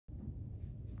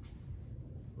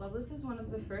Loveless is one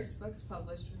of the first books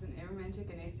published with an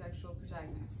aromantic and asexual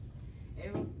protagonist.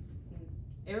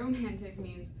 Aromantic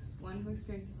means one who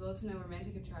experiences little to no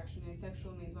romantic attraction, and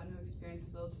asexual means one who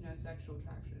experiences little to no sexual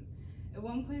attraction. At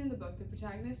one point in the book, the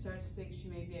protagonist starts to think she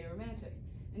may be aromantic,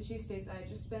 and she states, "I had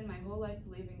just spent my whole life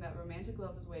believing that romantic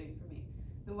love was waiting for me,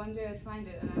 that one day I'd find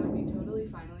it and I would be totally,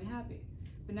 finally happy.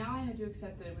 But now I had to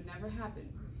accept that it would never happen.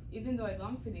 Even though I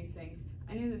longed for these things,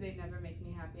 I knew that they'd never make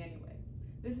me happy anyway."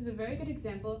 This is a very good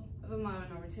example of a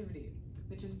mononormativity,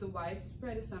 which is the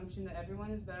widespread assumption that everyone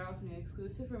is better off in an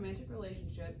exclusive romantic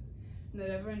relationship and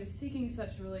that everyone is seeking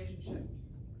such a relationship.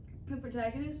 The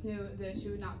protagonist knew that she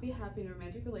would not be happy in a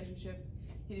romantic relationship,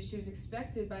 yet she was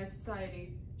expected by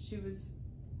society. It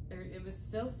was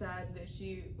still sad that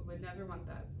she would never want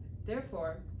that.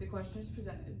 Therefore, the question is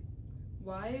presented: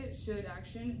 why should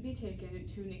action be taken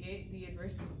to negate the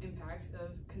adverse impacts of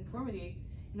conformity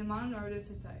in a mononormative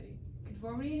society?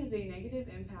 Conformity has a negative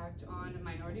impact on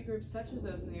minority groups such as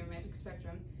those in the aromantic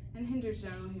spectrum and hinders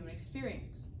general human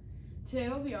experience. Today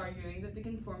we'll be arguing that the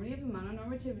conformity of a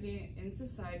mononormativity in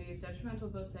society is detrimental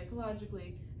both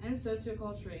psychologically and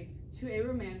socioculturally to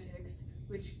aromantics,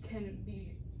 which can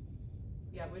be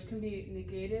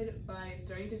negated by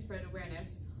starting to spread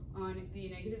awareness on the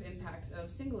negative impacts of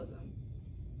singlism.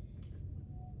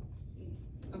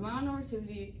 A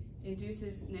mononormativity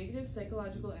induces negative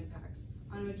psychological impacts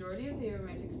on a majority of the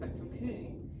aromantic spectrum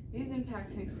community. These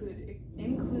impacts can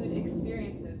include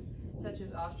experiences such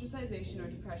as ostracization or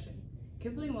depression.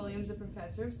 Kipling Williams, a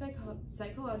professor of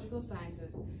psychological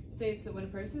sciences, states that when a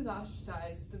person is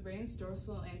ostracized, the brain's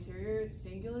dorsal anterior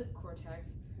cingulate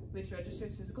cortex, which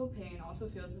registers physical pain, also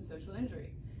feels the social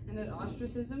injury, and that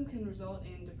ostracism can result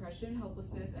in depression,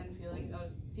 helplessness, and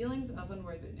feelings of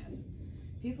unworthiness.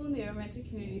 People in the aromantic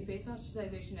community face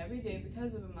ostracization every day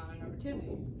because of a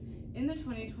mononormativity. In the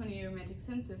 2020 Aromantic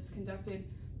Census conducted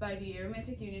by the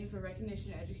Aromantic Union for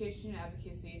Recognition, Education, and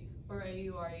Advocacy, or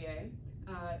AUREA,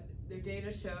 their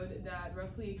data showed that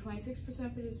roughly 26%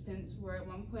 of participants were at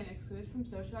one point excluded from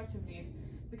social activities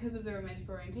because of their romantic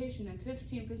orientation, and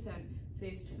 15%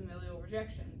 faced familial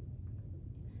rejection.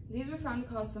 These were found to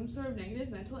cause some sort of negative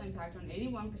mental impact on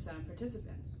 81% of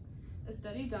participants. A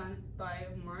study done by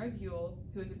Mara Guel,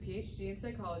 who is a PhD in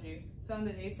psychology, found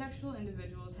that asexual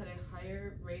individuals had a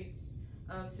higher rates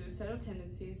of suicidal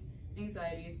tendencies,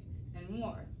 anxieties, and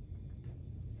more.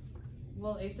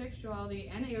 While asexuality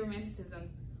and aromanticism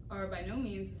are by no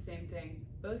means the same thing,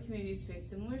 both communities face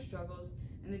similar struggles,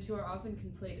 and the two are often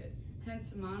conflated.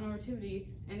 Hence, mononormativity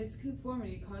and its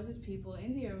conformity causes people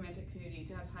in the aromantic community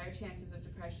to have higher chances of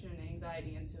depression,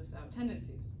 anxiety, and suicidal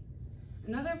tendencies.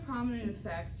 Another prominent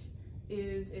effect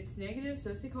is its negative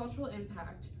sociocultural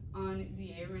impact on the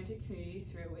aromantic community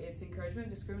through its encouragement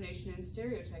of discrimination and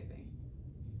stereotyping.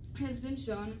 It has been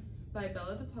shown by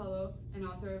Bella DiPaolo, an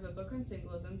author of a book on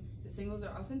singlism, that singles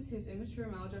are often seen as immature,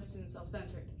 maladjusted, and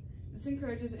self-centered. This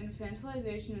encourages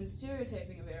infantilization and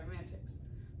stereotyping of aromantics,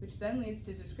 which then leads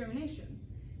to discrimination.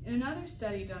 In another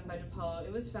study done by DiPaolo,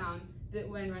 it was found that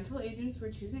when rental agents were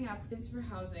choosing applicants for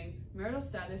housing, marital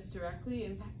status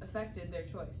directly affected their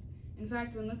choice. In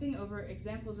fact, when looking over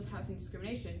examples of housing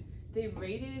discrimination, they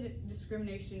rated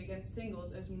discrimination against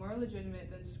singles as more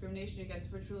legitimate than discrimination against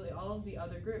virtually all of the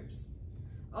other groups.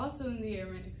 Also in the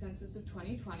Aromantic Census of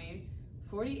 2020,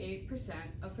 48%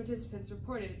 of participants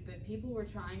reported that people were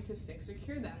trying to fix or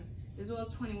cure them, as well as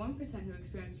 21% who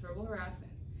experienced verbal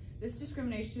harassment. This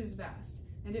discrimination is vast,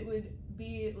 and it would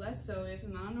be less so if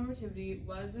mononormativity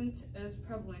wasn't as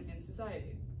prevalent in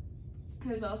society.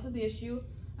 There's also the issue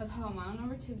of how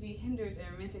mononormativity hinders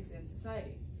aromantics in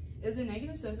society. It has a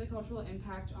negative sociocultural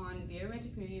impact on the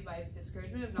aromantic community by its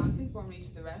discouragement of nonconformity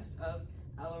to the rest of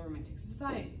our romantic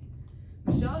society.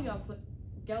 Michelle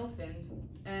Gelfand,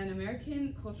 an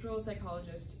American cultural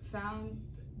psychologist, found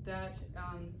that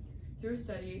through a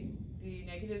study the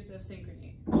negatives of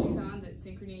synchrony. She found that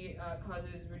synchrony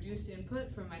causes reduced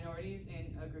input from minorities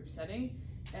in a group setting,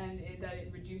 and that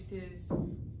it reduces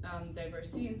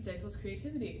diversity and stifles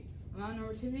creativity.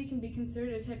 Mononormativity can be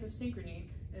considered a type of synchrony,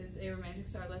 as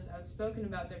aromantics are less outspoken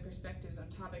about their perspectives on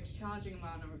topics challenging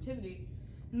mononormativity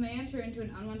and may enter into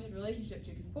an unwanted relationship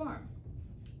to conform.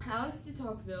 Alex de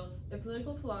Tocqueville, a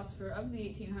political philosopher of the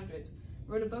 1800s,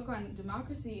 wrote a book on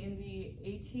democracy in the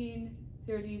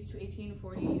 1830s to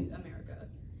 1840s America.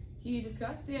 He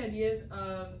discussed the ideas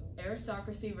of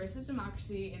aristocracy versus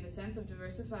democracy in the sense of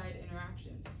diversified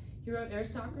interactions. He wrote,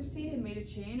 "Aristocracy had made a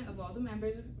chain of all the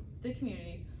members of the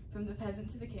community, from the peasant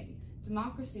to the king.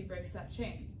 Democracy breaks that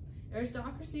chain.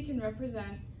 Aristocracy can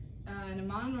represent in a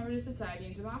mononormative society,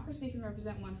 and democracy can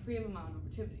represent one free of a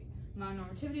mononormativity.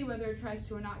 mononormativity, whether it tries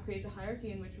to or not, creates a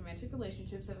hierarchy in which romantic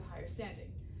relationships have a higher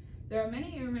standing. There are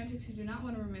many aromantics who do not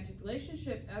want a romantic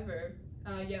relationship ever,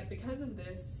 yet because of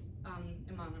this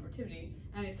mononormativity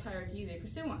and its hierarchy, they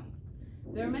pursue one.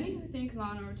 There are many who think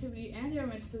mononormativity and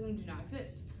aromanticism do not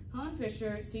exist. Helen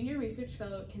Fisher, senior research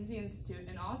fellow at Kinsey Institute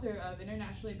and author of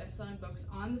internationally best-selling books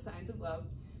on the science of love,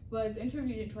 was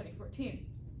interviewed in 2014.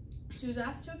 She was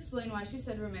asked to explain why she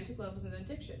said romantic love was an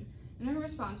addiction. In her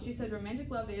response, she said romantic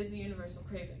love is a universal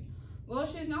craving. While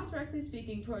she is not directly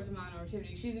speaking towards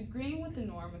mononormativity, she is agreeing with the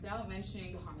norm without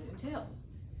mentioning the harm it entails.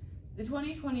 The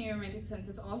 2020 aromantic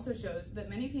census also shows that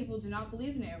many people do not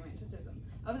believe in aromanticism.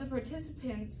 Of the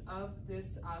participants of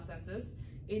this census,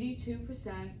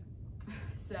 82%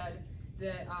 said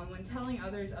that when telling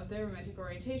others of their romantic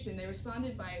orientation, they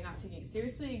responded by not taking it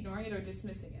seriously, ignoring it, or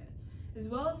dismissing it. As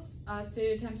well as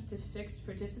stated attempts to fix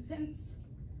participants,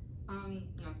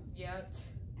 yet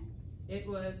it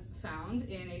was found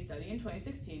in a study in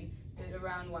 2016 that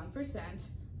around 1%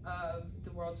 of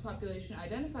the world's population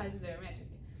identifies as aromantic.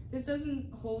 This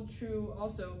doesn't hold true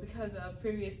also because of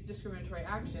previous discriminatory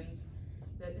actions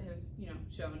that have,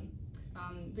 shown.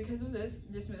 Because of this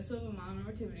dismissal of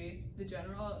mononormativity, the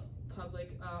general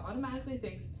public automatically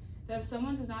thinks that if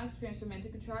someone does not experience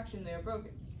romantic attraction, they are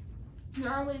broken. There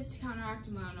are ways to counteract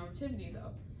mononormativity,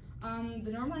 though.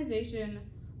 The normalization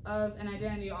of an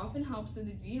identity often helps in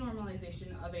the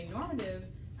denormalization of a normative,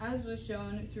 as was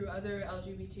shown through other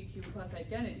LGBTQ+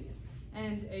 identities,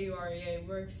 and AUREA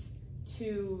works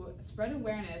to spread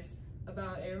awareness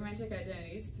about aromantic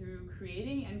identities through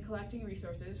creating and collecting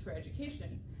resources for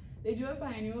education. They do a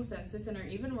biannual census and are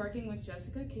even working with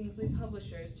Jessica Kingsley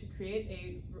Publishers to create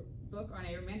a book on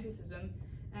aromanticism,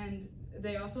 and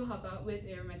they also help out with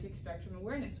Aromantic Spectrum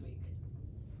Awareness Week.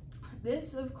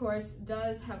 This, of course,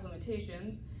 does have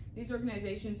limitations. These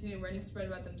organizations need awareness spread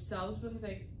about themselves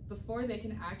before they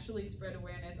can actually spread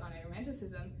awareness on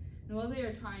aromanticism, and while they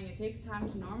are trying, it takes time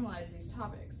to normalize these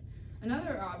topics.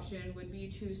 Another option would be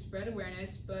to spread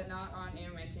awareness, but not on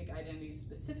aromantic identities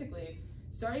specifically.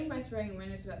 Starting by spreading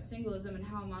awareness about singlism and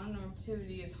how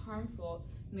mononormativity is harmful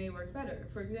may work better.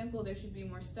 For example, there should be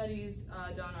more studies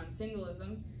done on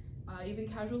singlism. Even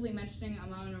casually mentioning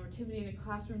mononormativity in a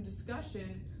classroom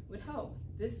discussion would help.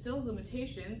 This still has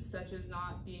limitations, such as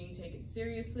not being taken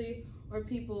seriously, or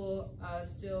people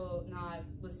still not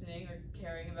listening or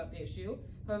caring about the issue.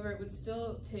 However, it would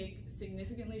still take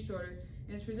significantly shorter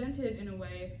and is presented in a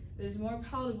way that is more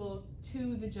palatable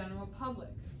to the general public.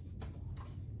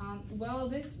 Well,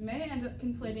 this may end up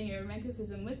conflating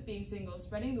aromanticism with being single,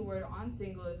 spreading the word on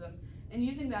singlism, and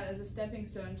using that as a stepping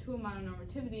stone to a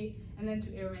mononormativity and then to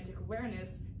aromantic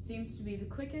awareness seems to be the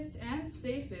quickest and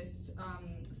safest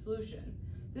solution.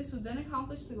 This would then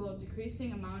accomplish the goal of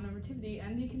decreasing a mononormativity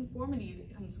and the conformity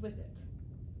that comes with it.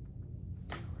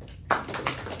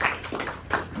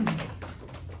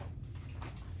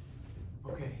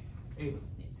 Okay, Ava.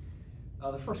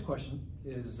 The first question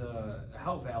is,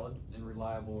 how valid and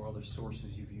reliable are the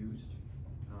sources you've used?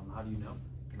 How do you know?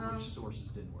 And which sources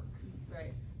didn't work?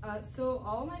 Right. So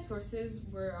all my sources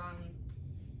were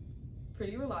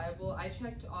pretty reliable. I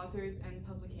checked authors and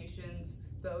publications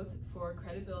both for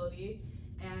credibility,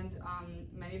 and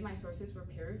many of my sources were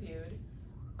peer-reviewed.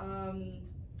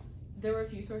 There were a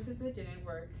few sources that didn't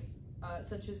work,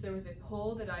 such as there was a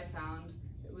poll that I found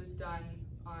that was done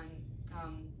on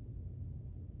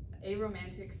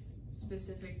aromantics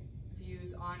specific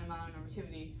views on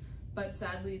mononormativity, but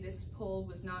sadly this poll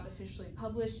was not officially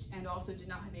published and also did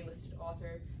not have a listed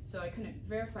author, so I couldn't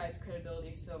verify its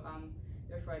credibility, so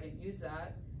therefore I didn't use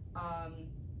that.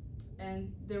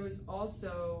 And there was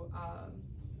also,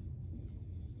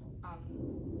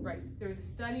 there was a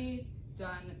study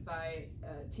done by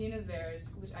Tina Veres,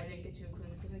 which I didn't get to include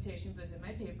in the presentation, but is in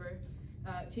my paper.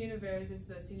 Tina Veres is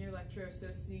the senior lecturer of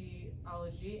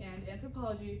sociology and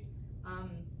anthropology.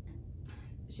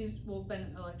 She's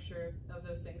been a lecturer of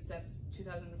those things since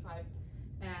 2005,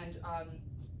 and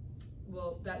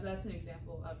that's an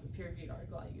example of a peer-reviewed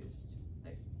article I used.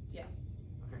 Yeah.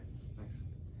 Okay, thanks.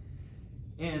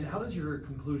 And how does your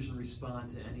conclusion respond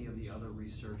to any of the other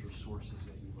research or sources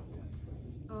that you looked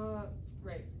at?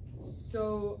 Right.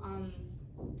 So,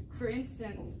 for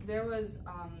instance, there was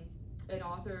an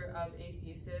author of a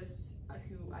thesis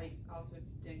who I also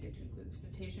didn't get to include in the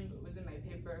presentation, but was in my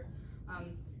paper.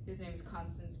 His name is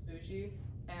Constance Bougie,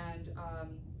 and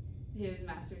his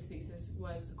master's thesis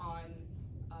was on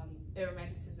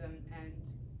aromanticism,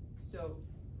 and so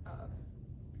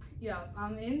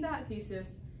in that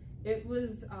thesis, it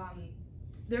was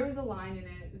there was a line in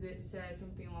it that said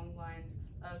something along the lines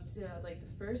of like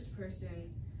the first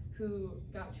person who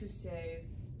got to say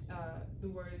the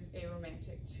word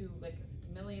aromantic to like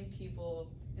 1 million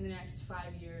people in the next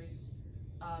 5 years,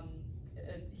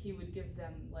 he would give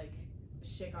them like a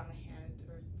shake on the hand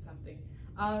or something.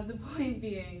 The point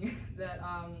being that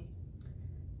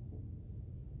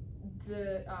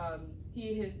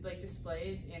he had like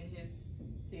displayed in his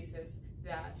thesis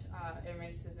that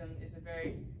aromanticism is a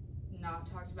very not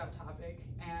talked about topic,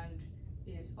 and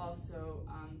is also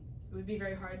it would be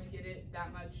very hard to get it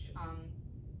that much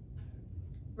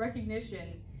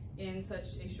recognition in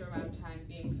such a short amount of time,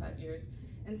 being 5 years.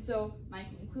 And so my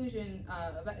conclusion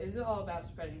is all about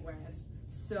spreading awareness.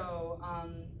 So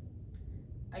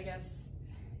I guess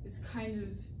it's kind of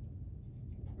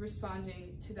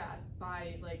responding to that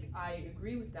by like, I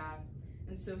agree with that,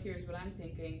 and so here's what I'm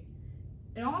thinking.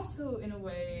 And also in a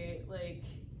way, like,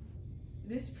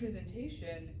 this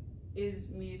presentation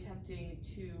is me attempting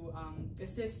to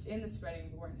assist in the spreading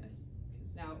of awareness,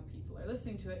 because now people are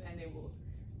listening to it and they will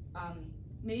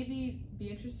maybe be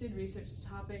interested, research the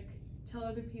topic, tell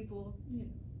other people, you know.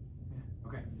 Yeah.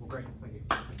 Okay, well, great, thank you.